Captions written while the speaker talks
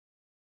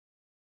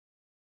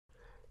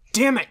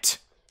Damn it!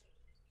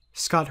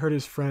 Scott heard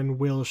his friend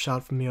Will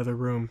shout from the other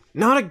room.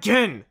 Not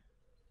again!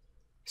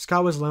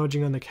 Scott was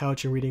lounging on the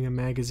couch and reading a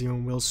magazine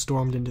when Will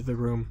stormed into the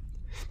room.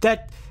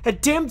 That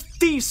damn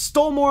thief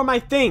stole more of my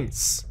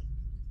things!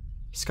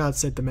 Scott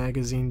set the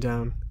magazine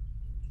down.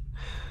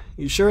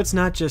 You sure it's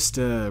not just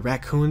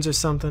raccoons or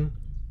something?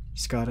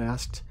 Scott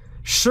asked.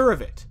 Sure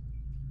of it,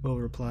 Will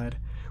replied.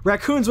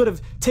 Raccoons would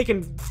have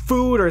taken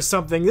food or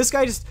something. This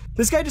guy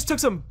just took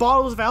some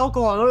bottles of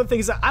alcohol and other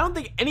things that I don't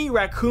think any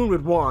raccoon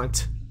would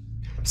want.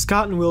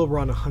 Scott and Will were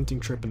on a hunting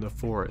trip in the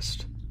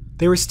forest.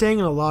 They were staying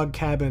in a log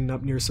cabin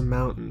up near some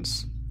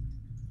mountains.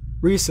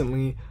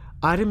 Recently,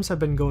 items have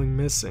been going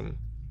missing.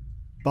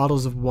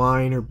 Bottles of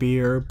wine or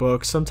beer,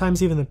 books,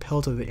 sometimes even the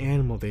pelt of the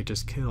animal they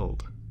just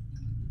killed.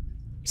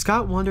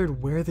 Scott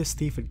wondered where this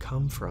thief had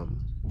come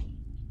from.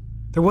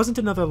 There wasn't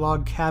another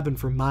log cabin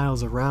for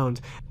miles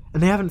around,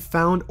 and they haven't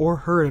found or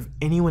heard of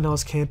anyone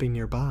else camping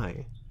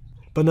nearby.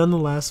 But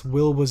nonetheless,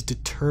 Will was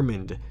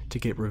determined to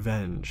get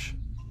revenge.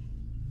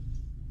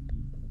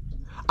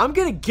 I'm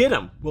gonna get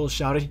him, Will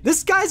shouted.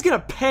 This guy's gonna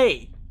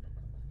pay!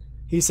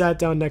 He sat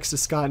down next to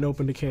Scott and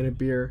opened a can of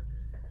beer.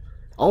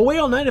 I'll wait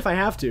all night if I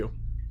have to.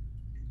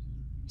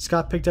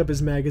 Scott picked up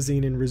his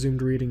magazine and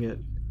resumed reading it.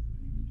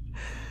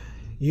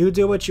 You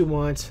do what you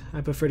want.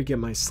 I prefer to get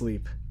my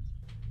sleep.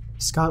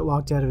 Scott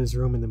walked out of his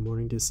room in the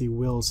morning to see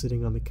Will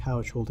sitting on the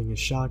couch holding his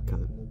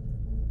shotgun.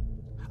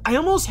 I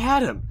almost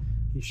had him,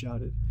 he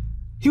shouted.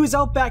 He was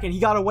out back and he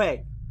got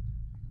away.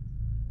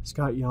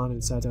 Scott yawned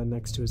and sat down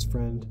next to his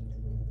friend.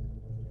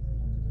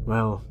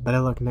 Well, better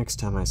luck next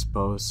time, I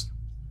suppose.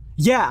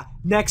 Yeah,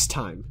 next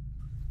time.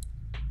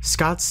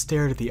 Scott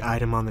stared at the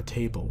item on the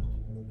table.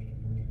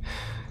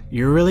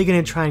 You're really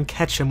gonna try and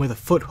catch him with a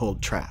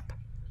foothold trap.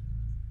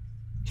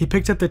 He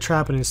picked up the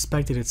trap and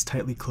inspected its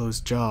tightly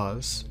closed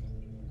jaws.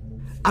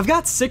 I've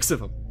got 6 of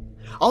them.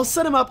 I'll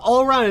set them up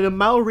all around in a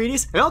mile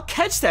radius and I'll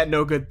catch that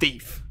no-good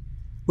thief.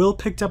 Will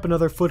picked up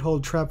another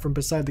foothold trap from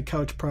beside the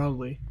couch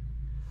proudly.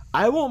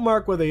 I won't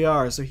mark where they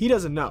are so he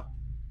doesn't know,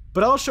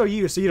 but I'll show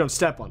you so you don't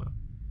step on them.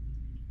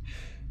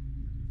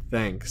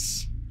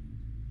 Thanks.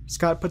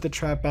 Scott put the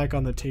trap back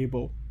on the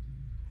table.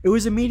 It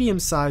was a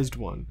medium-sized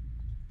one.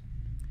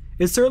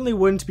 It certainly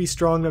wouldn't be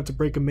strong enough to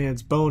break a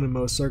man's bone in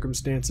most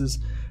circumstances,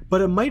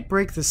 but it might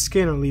break the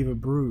skin or leave a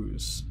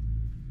bruise.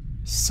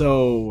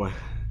 So,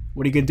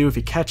 what are you gonna do if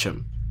you catch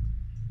him?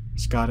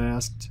 Scott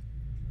asked.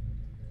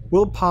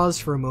 Will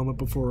paused for a moment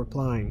before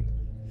replying.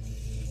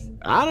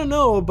 I don't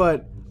know,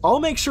 but I'll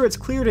make sure it's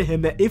clear to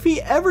him that if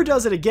he ever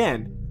does it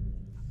again,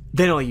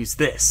 then I'll use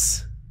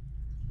this.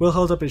 Will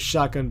held up his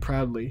shotgun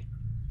proudly.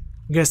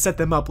 I'm gonna set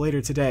them up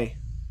later today.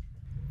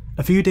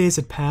 A few days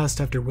had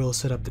passed after Will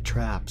set up the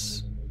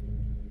traps.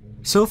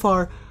 So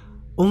far,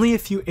 only a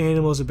few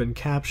animals had been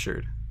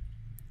captured.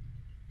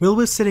 Will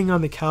was sitting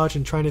on the couch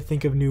and trying to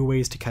think of new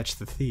ways to catch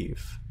the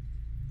thief.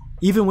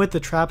 Even with the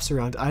traps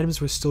around,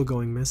 items were still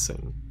going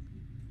missing.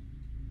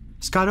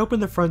 Scott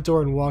opened the front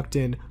door and walked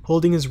in,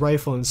 holding his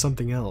rifle and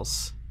something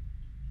else.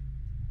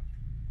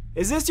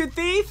 Is this your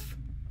thief?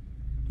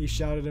 He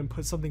shouted and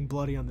put something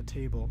bloody on the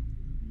table.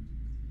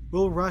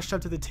 Will rushed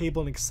up to the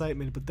table in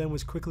excitement, but then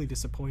was quickly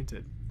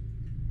disappointed.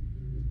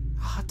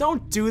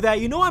 Don't do that,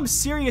 you know I'm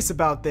serious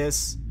about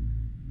this,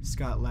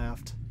 Scott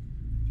laughed.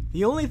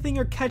 The only thing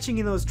you're catching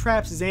in those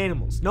traps is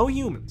animals, no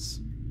humans.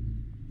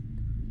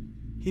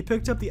 He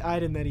picked up the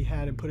item that he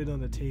had and put it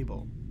on the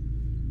table.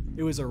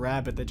 It was a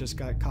rabbit that just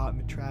got caught in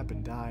the trap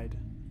and died.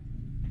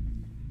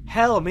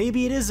 Hell,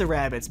 maybe it is the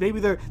rabbits. Maybe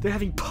they're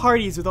having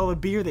parties with all the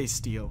beer they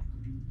steal.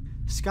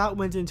 Scott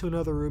went into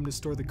another room to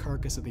store the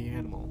carcass of the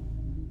animal.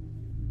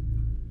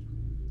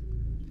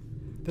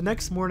 The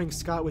next morning,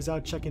 Scott was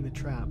out checking the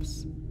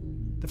traps.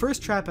 The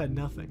first trap had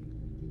nothing.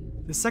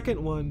 The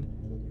second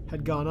one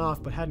had gone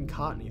off but hadn't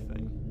caught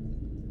anything.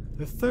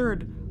 The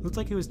third looked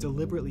like it was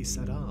deliberately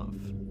set off.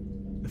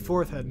 The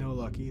fourth had no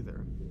luck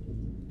either.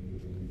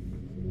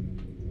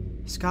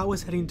 Scott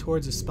was heading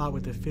towards the spot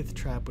with the fifth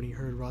trap when he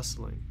heard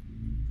rustling.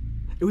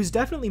 It was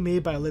definitely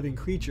made by a living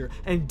creature,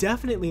 and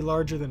definitely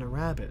larger than a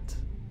rabbit.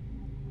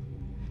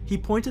 He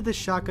pointed the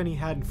shotgun he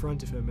had in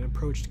front of him and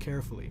approached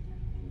carefully.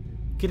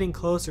 Getting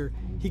closer,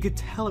 he could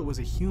tell it was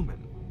a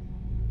human.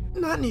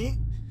 Nani?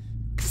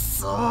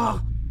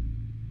 Kuso!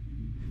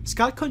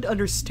 Scott couldn't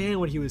understand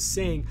what he was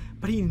saying,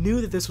 but he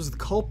knew that this was the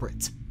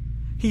culprit.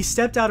 He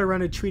stepped out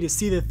around a tree to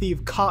see the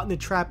thief caught in the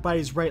trap by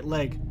his right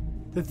leg.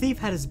 The thief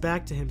had his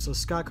back to him, so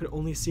Scott could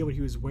only see what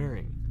he was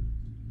wearing.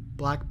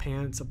 Black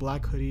pants, a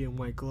black hoodie, and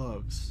white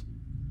gloves.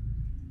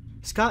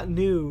 Scott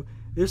knew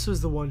this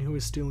was the one who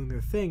was stealing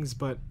their things,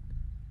 but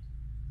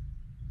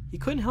he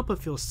couldn't help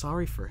but feel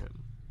sorry for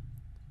him.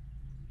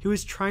 He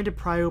was trying to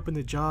pry open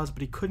the jaws,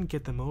 but he couldn't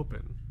get them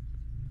open.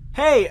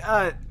 Hey,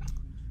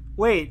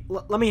 wait,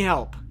 let me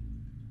help.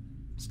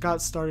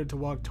 Scott started to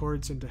walk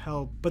towards him to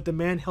help, but the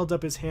man held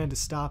up his hand to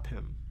stop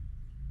him.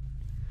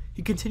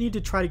 He continued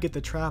to try to get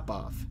the trap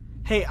off.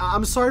 Hey,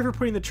 I'm sorry for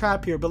putting the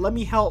trap here, but let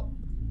me help,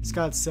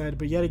 Scott said,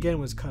 but yet again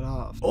was cut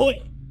off.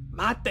 Oi,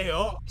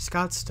 mateo.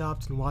 Scott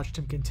stopped and watched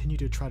him continue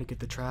to try to get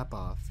the trap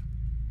off.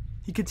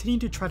 He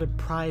continued to try to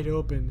pry it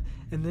open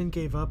and then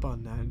gave up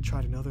on that and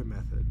tried another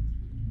method.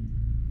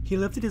 He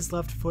lifted his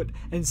left foot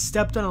and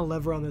stepped on a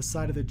lever on the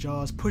side of the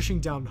jaws, pushing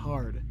down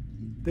hard.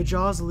 The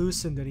jaws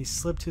loosened and he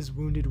slipped his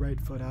wounded right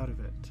foot out of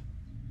it.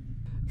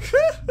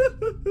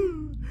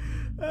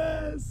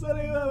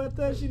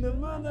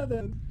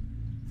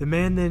 The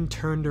man then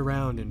turned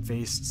around and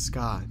faced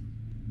Scott.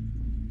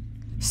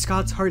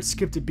 Scott's heart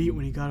skipped a beat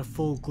when he got a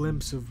full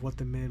glimpse of what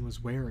the man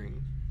was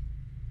wearing.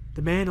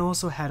 The man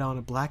also had on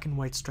a black and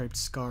white striped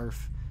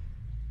scarf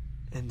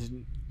and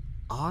an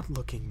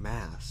odd-looking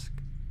mask.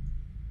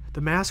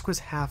 The mask was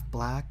half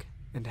black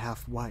and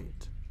half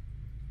white.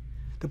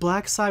 The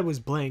black side was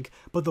blank,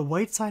 but the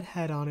white side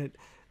had on it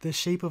the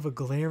shape of a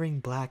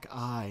glaring black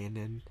eye and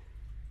an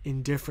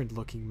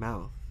indifferent-looking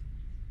mouth.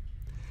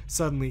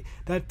 Suddenly,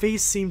 that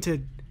face seemed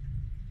to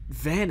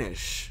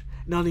vanish,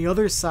 and on the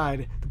other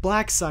side, the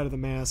black side of the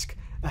mask,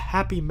 a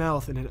happy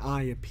mouth and an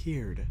eye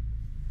appeared.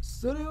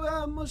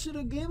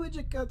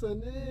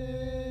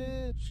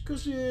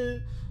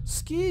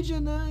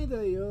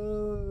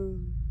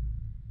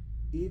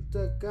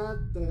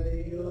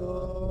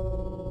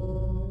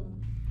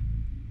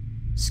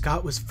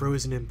 Scott was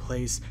frozen in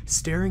place,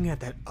 staring at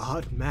that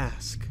odd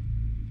mask.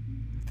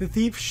 The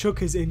thief shook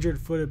his injured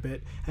foot a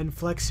bit and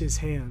flexed his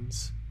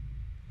hands.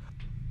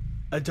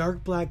 A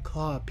dark black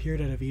claw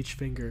appeared out of each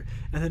finger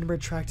and then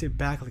retracted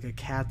back like a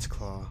cat's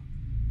claw.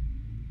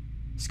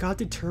 Scott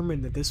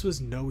determined that this was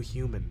no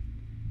human.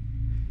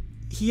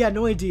 He had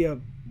no idea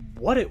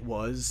what it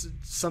was,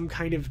 some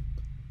kind of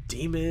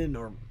demon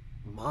or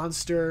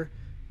monster.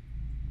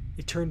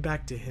 It turned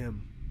back to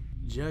him.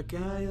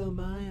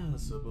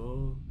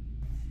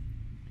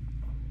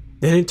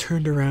 Then it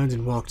turned around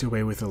and walked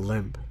away with a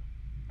limp.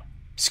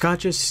 Scott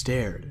just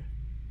stared.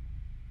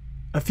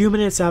 A few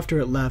minutes after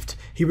it left,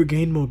 he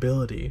regained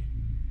mobility.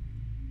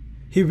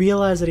 He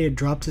realized that he had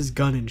dropped his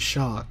gun in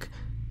shock.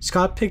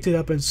 Scott picked it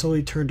up and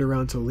slowly turned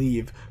around to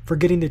leave,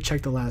 forgetting to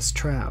check the last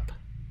trap.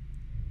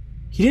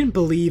 He didn't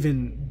believe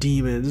in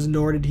demons,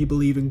 nor did he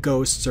believe in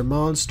ghosts or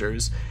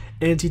monsters,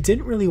 and he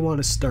didn't really want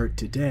to start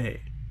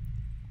today.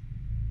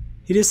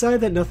 He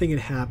decided that nothing had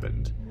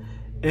happened,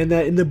 and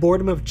that in the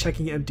boredom of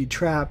checking empty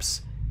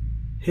traps,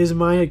 his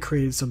mind had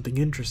created something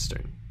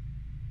interesting.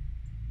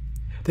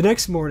 The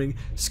next morning,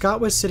 Scott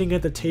was sitting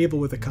at the table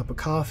with a cup of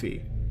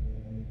coffee.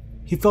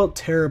 He felt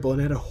terrible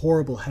and had a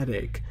horrible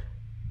headache.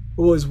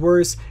 What was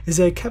worse is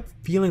that he kept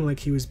feeling like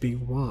he was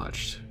being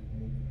watched.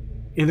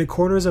 In the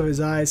corners of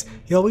his eyes,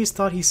 he always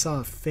thought he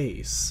saw a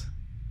face.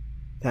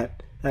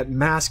 That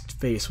masked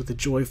face with a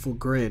joyful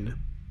grin.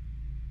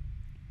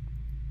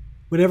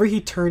 Whenever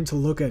he turned to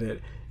look at it,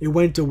 it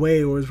went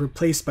away or was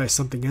replaced by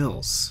something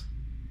else.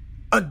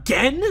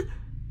 Again?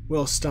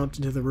 Will stomped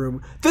into the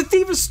room. The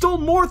thief has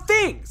stolen more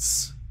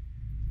things!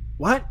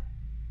 What?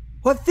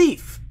 What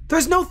thief?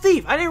 There's no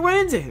thief! I didn't run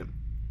into him!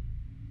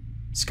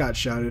 Scott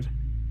shouted.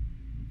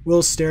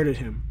 Will stared at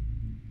him.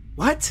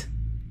 What?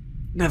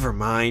 Never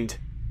mind.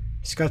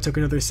 Scott took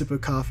another sip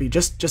of coffee.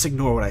 Just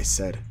ignore what I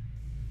said.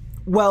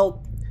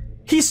 Well,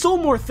 he stole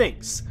more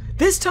things.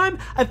 This time,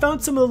 I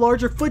found some of the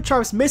larger foot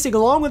traps missing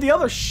along with the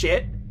other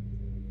shit.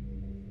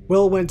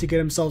 Will went to get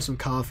himself some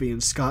coffee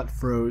and Scott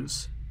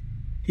froze.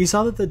 He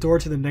saw that the door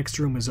to the next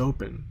room was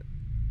open.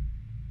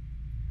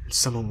 And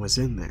someone was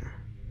in there.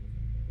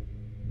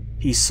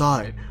 He saw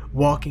it,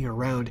 walking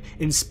around,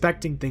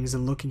 inspecting things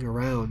and looking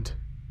around.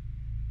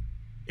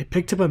 It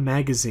picked up a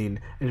magazine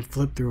and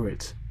flipped through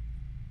it.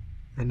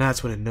 And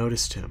that's when it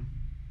noticed him.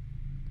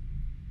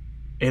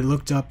 It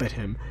looked up at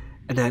him,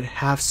 and that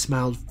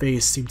half-smiled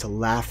face seemed to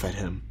laugh at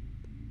him.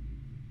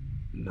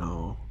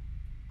 No.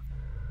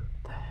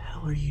 What the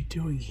hell are you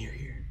doing here?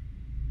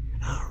 You're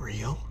not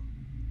real.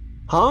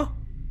 Huh?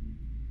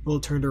 Will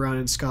turned around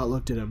and Scott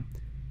looked at him.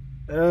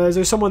 Is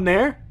there someone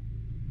there?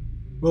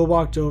 Will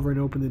walked over and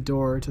opened the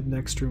door to the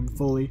next room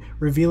fully,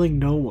 revealing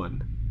no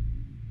one.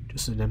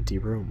 Just an empty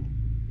room.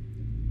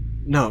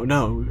 No,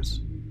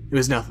 it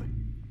was nothing.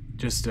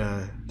 Just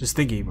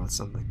thinking about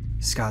something,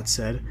 Scott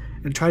said,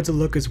 and tried to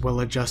look as well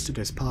adjusted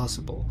as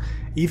possible,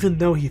 even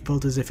though he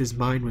felt as if his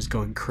mind was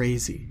going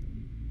crazy.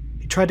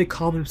 He tried to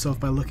calm himself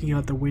by looking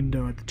out the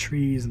window at the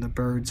trees and the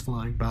birds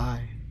flying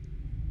by.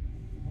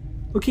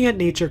 Looking at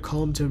nature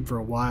calmed him for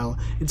a while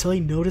until he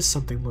noticed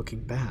something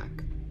looking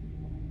back.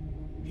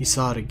 He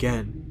saw it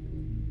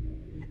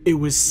again. It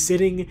was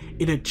sitting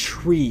in a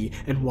tree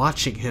and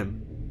watching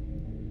him.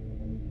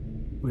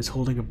 It was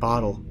holding a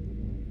bottle.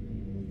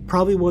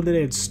 Probably one that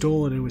it had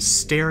stolen and was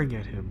staring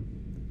at him.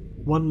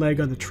 One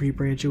leg on the tree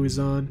branch it was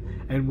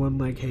on, and one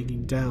leg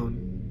hanging down.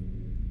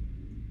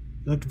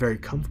 It looked very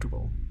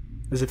comfortable,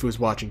 as if it was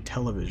watching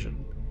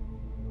television.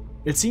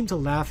 It seemed to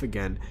laugh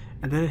again,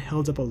 and then it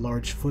held up a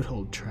large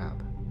foothold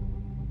trap,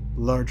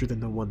 larger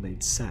than the one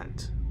they'd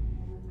set.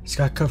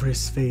 Scott covered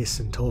his face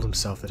and told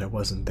himself that it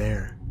wasn't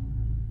there.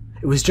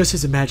 It was just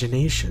his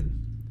imagination.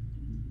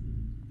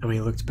 And when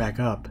he looked back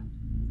up,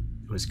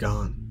 it was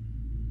gone.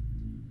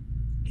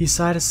 He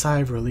sighed a sigh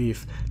of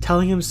relief,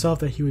 telling himself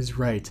that he was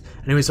right,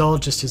 and it was all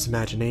just his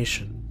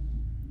imagination.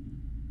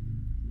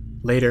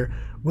 Later,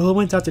 Will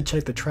went out to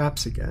check the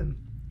traps again.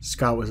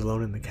 Scott was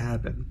alone in the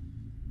cabin.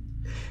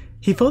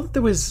 He felt that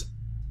there was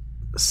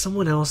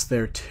someone else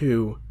there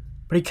too,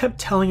 but he kept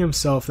telling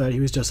himself that he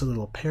was just a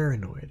little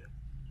paranoid.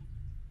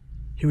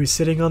 He was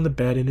sitting on the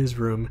bed in his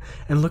room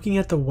and looking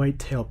at the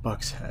white-tailed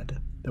buck's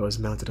head that was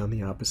mounted on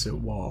the opposite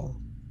wall.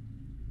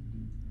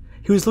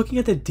 He was looking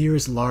at the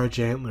deer's large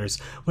antlers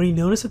when he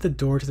noticed that the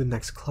door to the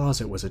next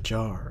closet was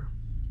ajar.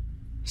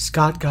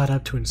 Scott got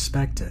up to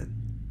inspect it.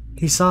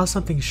 He saw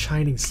something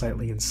shining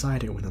slightly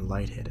inside it when the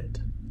light hit it,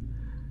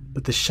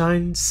 but the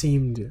shine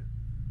seemed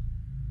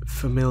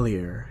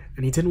familiar,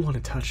 and he didn't want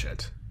to touch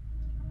it.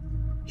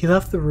 He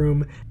left the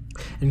room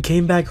and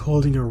came back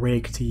holding a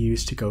rake to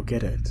use to go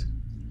get it,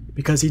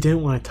 because he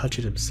didn't want to touch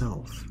it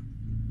himself.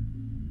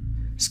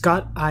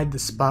 Scott eyed the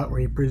spot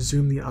where he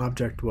presumed the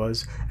object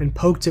was and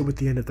poked it with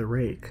the end of the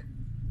rake.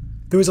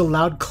 There was a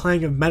loud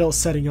clang of metal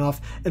setting off,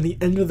 and the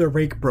end of the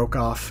rake broke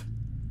off.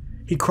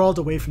 He crawled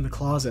away from the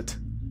closet.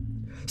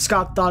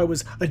 Scott thought it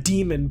was a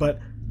demon, but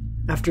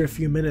after a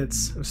few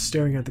minutes of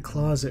staring at the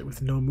closet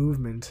with no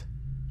movement,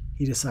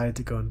 he decided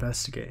to go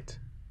investigate.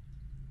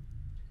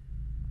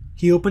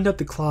 He opened up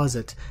the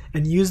closet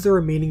and used the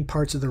remaining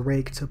parts of the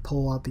rake to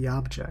pull out the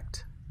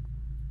object.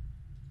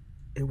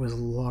 It was a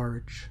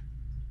large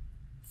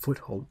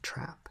foothold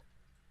trap.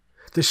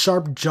 The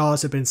sharp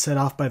jaws had been set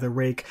off by the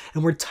rake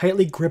and were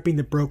tightly gripping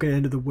the broken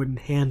end of the wooden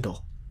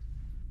handle.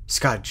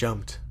 Scott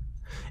jumped.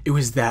 It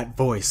was that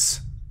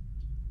voice.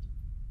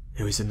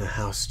 It was in the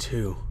house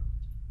too,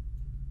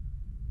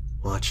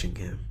 watching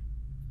him.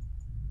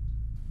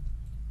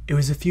 It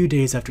was a few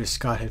days after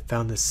Scott had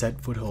found the set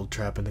foothold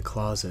trap in the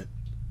closet.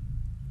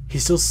 He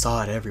still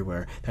saw it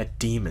everywhere, that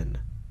demon.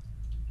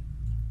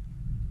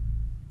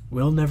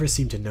 Will never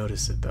seemed to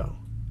notice it, though.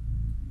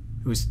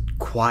 It was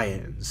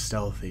quiet and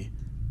stealthy.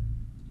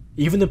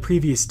 Even the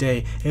previous day,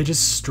 it had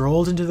just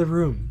strolled into the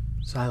room,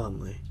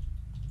 silently.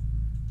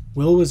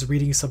 Will was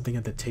reading something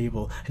at the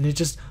table, and it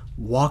just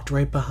walked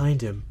right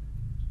behind him,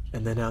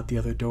 and then out the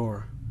other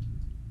door.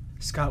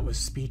 Scott was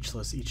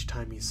speechless each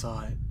time he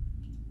saw it.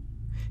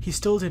 He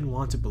still didn't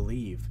want to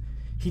believe.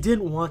 He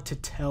didn't want to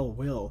tell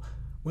Will.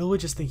 Will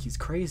would just think he's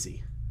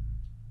crazy.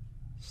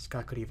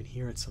 Scott could even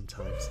hear it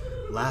sometimes,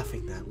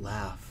 laughing that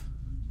laugh.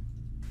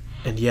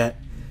 And yet,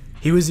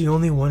 he was the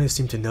only one who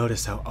seemed to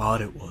notice how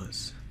odd it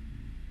was.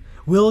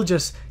 Will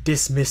just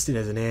dismissed it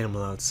as an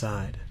animal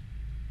outside.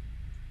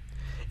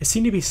 It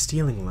seemed to be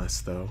stealing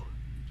less, though,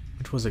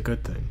 which was a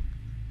good thing.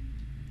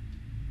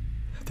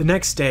 The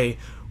next day,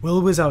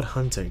 Will was out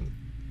hunting.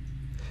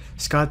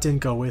 Scott didn't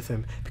go with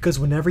him because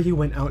whenever he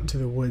went out into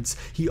the woods,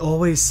 he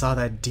always saw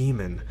that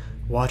demon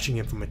watching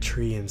him from a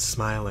tree and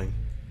smiling.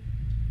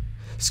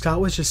 Scott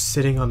was just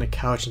sitting on the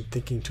couch and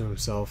thinking to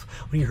himself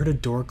when he heard a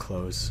door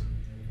close.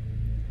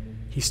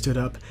 He stood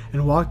up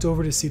and walked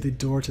over to see the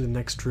door to the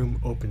next room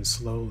open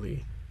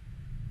slowly,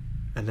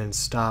 and then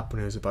stop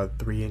when it was about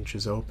 3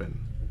 inches open.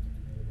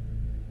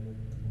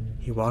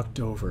 He walked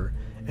over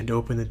and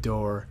opened the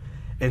door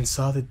and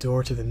saw the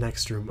door to the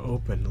next room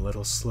open a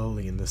little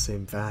slowly in the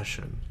same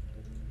fashion.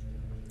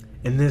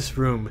 In this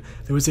room,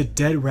 there was a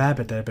dead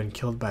rabbit that had been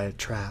killed by a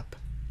trap.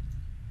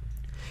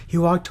 He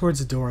walked towards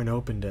the door and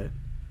opened it,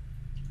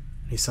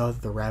 and he saw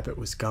that the rabbit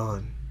was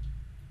gone.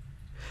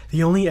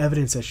 The only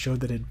evidence that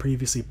showed that it had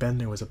previously been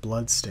there was a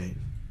blood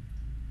stain.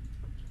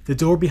 The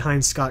door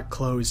behind Scott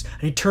closed,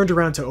 and he turned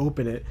around to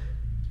open it,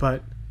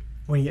 but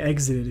when he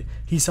exited,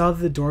 he saw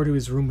that the door to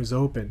his room was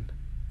open,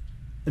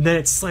 and then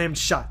it slammed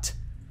shut.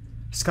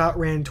 Scott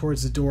ran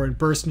towards the door and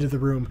burst into the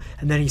room,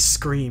 and then he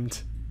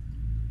screamed.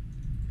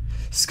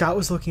 Scott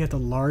was looking at the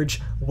large,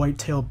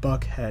 white-tailed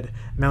buck head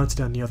mounted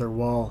on the other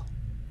wall.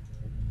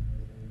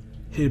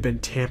 It had been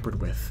tampered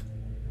with.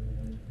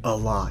 A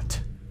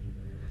lot.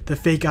 The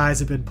fake eyes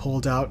had been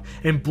pulled out,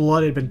 and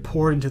blood had been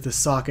poured into the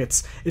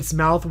sockets. Its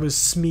mouth was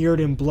smeared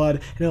in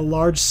blood, and a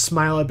large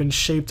smile had been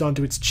shaped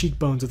onto its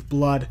cheekbones with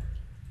blood.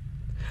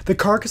 The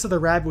carcass of the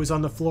rabbit was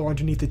on the floor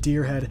underneath the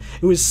deer head.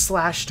 It was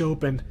slashed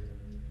open.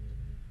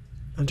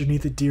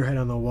 Underneath the deer head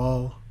on the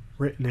wall,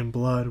 written in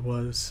blood,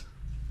 was,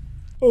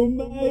 "Oh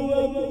my,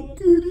 I'm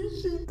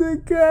gonna shoot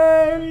the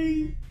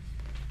guy."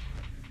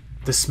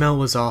 The smell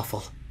was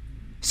awful.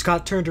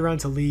 Scott turned around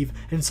to leave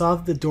and saw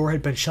that the door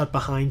had been shut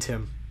behind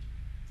him.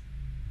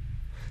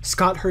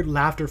 Scott heard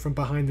laughter from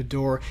behind the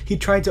door. He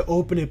tried to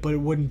open it, but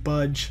it wouldn't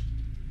budge.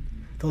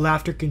 The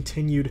laughter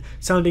continued,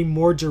 sounding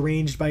more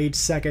deranged by each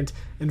second,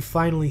 and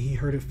finally he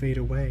heard it fade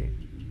away.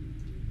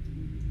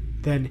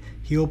 Then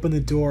he opened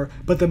the door,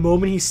 but the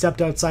moment he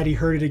stepped outside he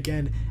heard it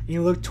again, and he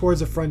looked towards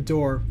the front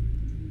door,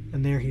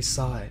 and there he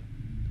saw it.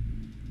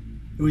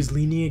 It was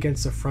leaning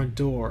against the front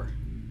door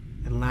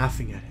and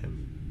laughing at him.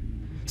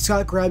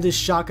 Scott grabbed his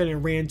shotgun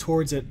and ran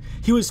towards it.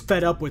 He was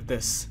fed up with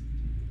this.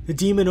 The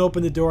demon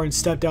opened the door and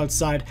stepped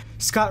outside.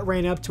 Scott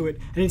ran up to it,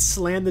 and it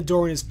slammed the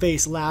door in his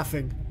face,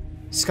 laughing.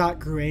 Scott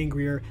grew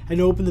angrier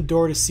and opened the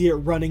door to see it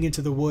running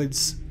into the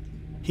woods.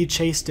 He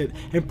chased it,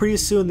 and pretty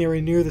soon they were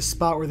near the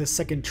spot where the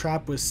second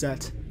trap was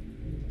set.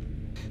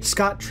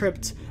 Scott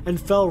tripped and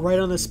fell right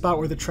on the spot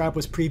where the trap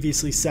was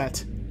previously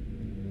set.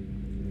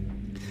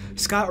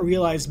 Scott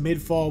realized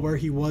mid-fall where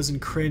he was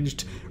and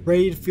cringed,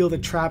 ready to feel the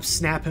trap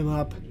snap him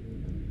up.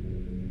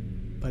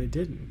 But it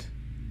didn't.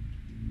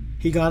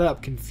 He got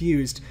up,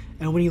 confused,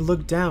 and when he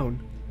looked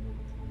down,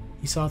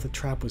 he saw the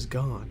trap was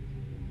gone.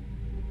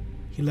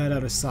 He let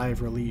out a sigh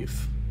of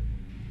relief.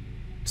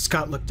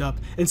 Scott looked up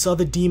and saw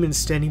the demon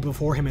standing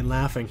before him and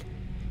laughing.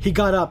 He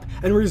got up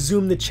and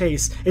resumed the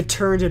chase. It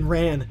turned and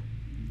ran.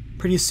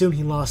 Pretty soon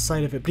he lost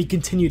sight of it, but he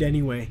continued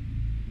anyway.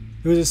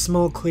 There was a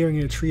small clearing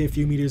in a tree a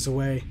few meters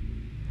away.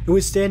 It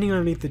was standing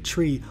underneath the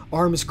tree,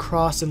 arms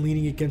crossed and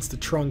leaning against the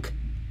trunk.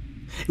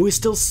 It was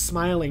still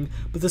smiling,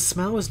 but the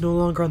smile was no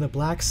longer on the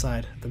black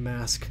side of the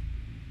mask.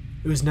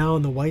 It was now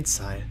on the white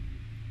side.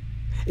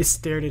 It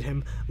stared at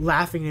him,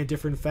 laughing in a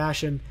different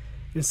fashion.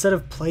 Instead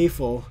of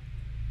playful,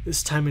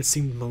 this time it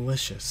seemed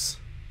malicious.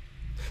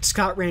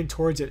 Scott ran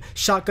towards it,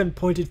 shotgun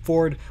pointed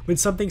forward, when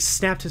something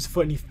snapped his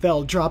foot and he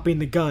fell, dropping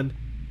the gun.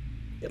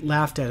 It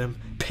laughed at him.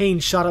 Pain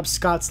shot up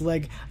Scott's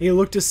leg, and he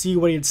looked to see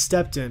what he had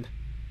stepped in.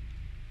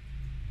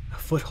 A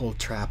foothold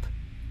trap.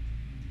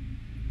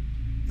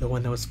 The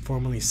one that was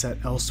formerly set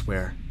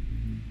elsewhere.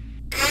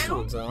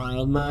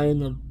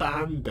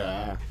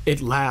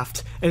 It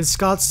laughed, and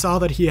Scott saw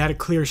that he had a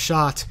clear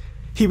shot.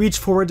 He reached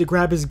forward to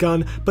grab his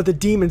gun, but the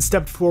demon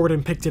stepped forward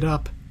and picked it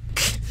up.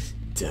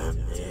 Damn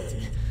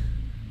it.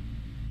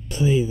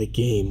 Play the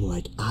game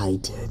like I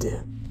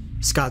did.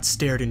 Scott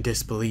stared in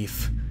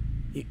disbelief.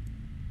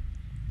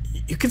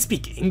 You can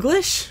speak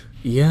English?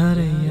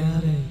 Yada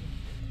yada.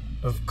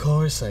 Of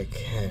course I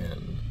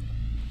can.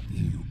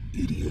 You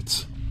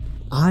idiots.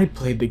 I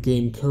played the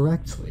game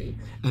correctly,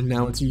 and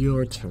now it's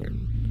your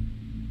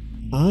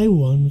turn. I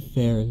won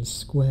fair and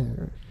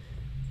square.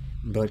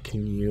 But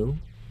can you?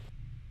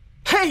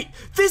 Hey!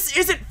 This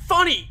isn't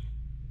funny!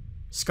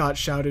 Scott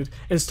shouted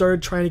and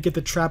started trying to get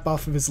the trap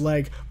off of his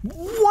leg.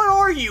 What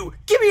are you?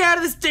 Get me out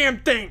of this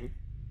damn thing!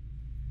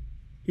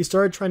 He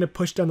started trying to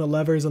push down the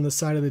levers on the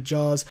side of the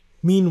jaws.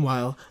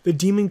 Meanwhile, the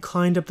demon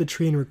climbed up the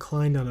tree and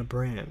reclined on a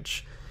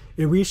branch.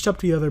 It reached up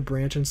to the other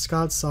branch, and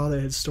Scott saw that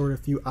it had stored a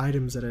few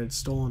items that it had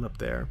stolen up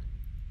there.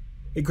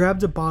 It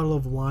grabbed a bottle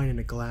of wine and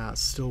a glass,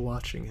 still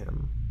watching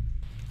him.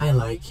 I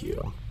like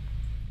you.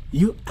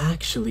 You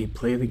actually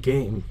play the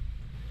game.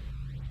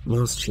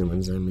 Most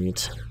humans I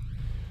meet.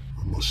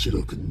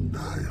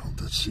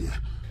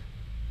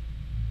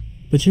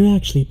 But you're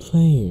actually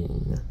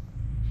playing.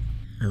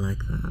 I like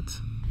that.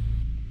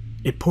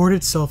 It poured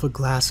itself a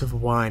glass of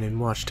wine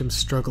and watched him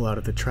struggle out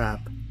of the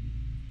trap.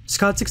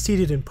 Scott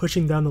succeeded in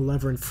pushing down the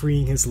lever and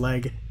freeing his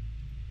leg.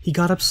 He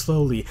got up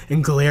slowly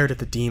and glared at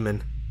the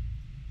demon.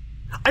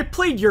 I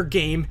played your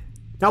game.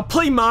 Now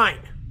play mine!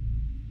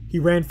 He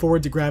ran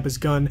forward to grab his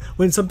gun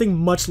when something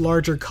much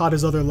larger caught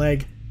his other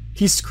leg.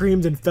 He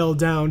screamed and fell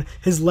down,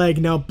 his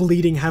leg now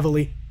bleeding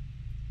heavily.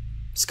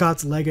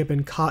 Scott's leg had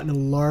been caught in a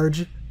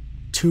large,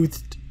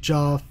 toothed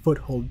jaw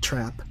foothold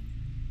trap.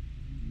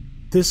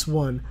 This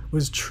one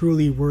was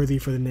truly worthy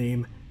for the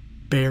name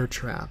Bear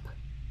Trap.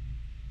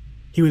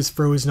 He was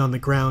frozen on the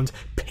ground,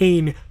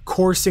 pain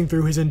coursing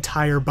through his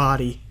entire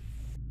body.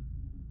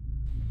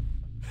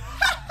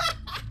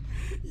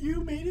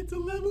 You made it to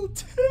level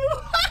 2!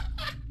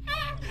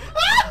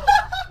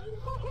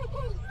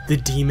 The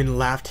demon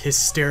laughed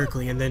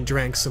hysterically and then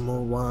drank some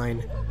more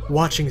wine,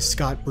 watching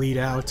Scott bleed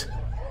out.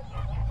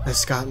 As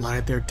Scott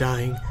lied there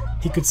dying,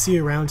 he could see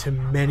around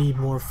him many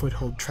more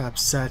foothold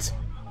traps set.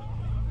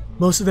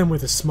 Most of them were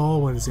the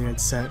small ones they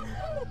had set,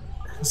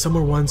 and some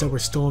were ones that were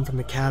stolen from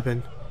the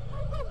cabin.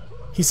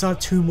 He saw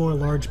 2 more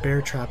large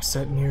bear traps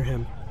set near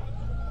him.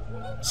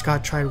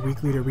 Scott tried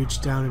weakly to reach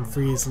down and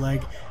free his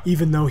leg,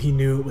 even though he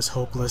knew it was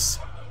hopeless.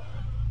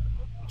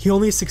 He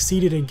only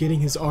succeeded in getting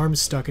his arm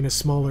stuck in a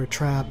smaller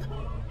trap.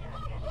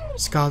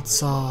 Scott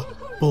saw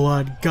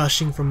blood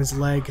gushing from his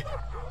leg,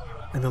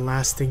 and the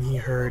last thing he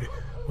heard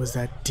was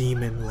that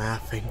demon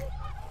laughing.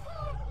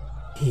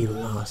 He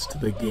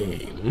lost the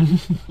game.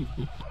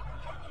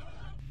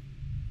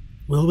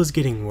 Will was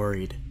getting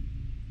worried.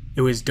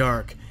 It was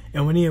dark,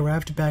 and when he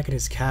arrived back at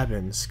his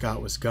cabin,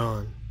 Scott was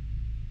gone.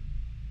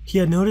 He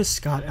had noticed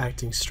Scott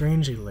acting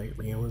strangely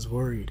lately and was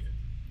worried.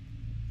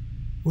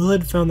 Will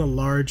had found a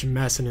large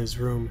mess in his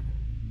room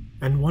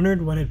and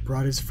wondered what had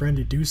brought his friend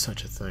to do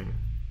such a thing.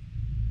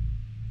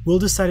 Will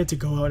decided to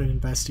go out and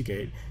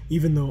investigate,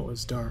 even though it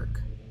was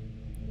dark.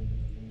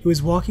 He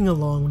was walking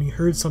along when he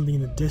heard something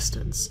in the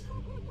distance.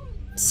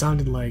 It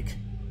sounded like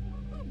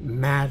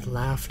mad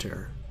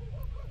laughter.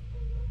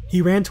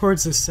 He ran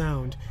towards the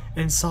sound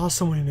and saw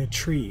someone in a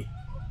tree,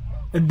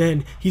 and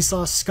then he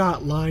saw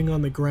Scott lying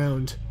on the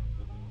ground.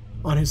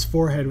 On his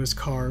forehead was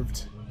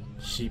carved,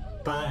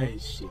 Shibai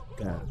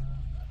Shita.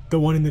 The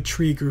one in the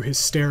tree grew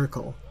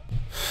hysterical.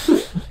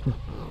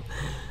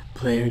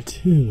 Player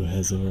 2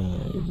 has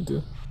arrived.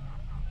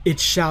 It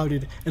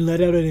shouted and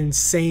let out an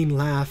insane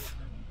laugh.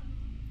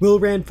 Will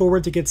ran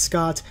forward to get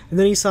Scott, and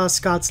then he saw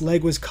Scott's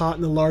leg was caught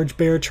in a large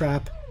bear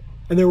trap,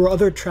 and there were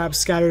other traps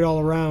scattered all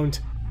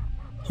around.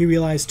 He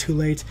realized too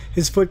late,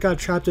 his foot got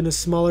trapped in a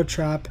smaller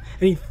trap,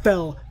 and he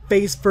fell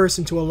face first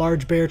into a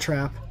large bear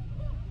trap.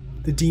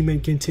 The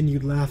demon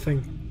continued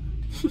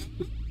laughing.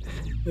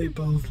 They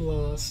both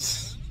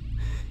lost.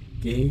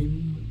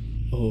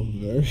 Game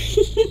over.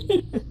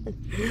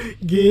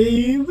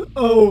 Game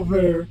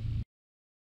over.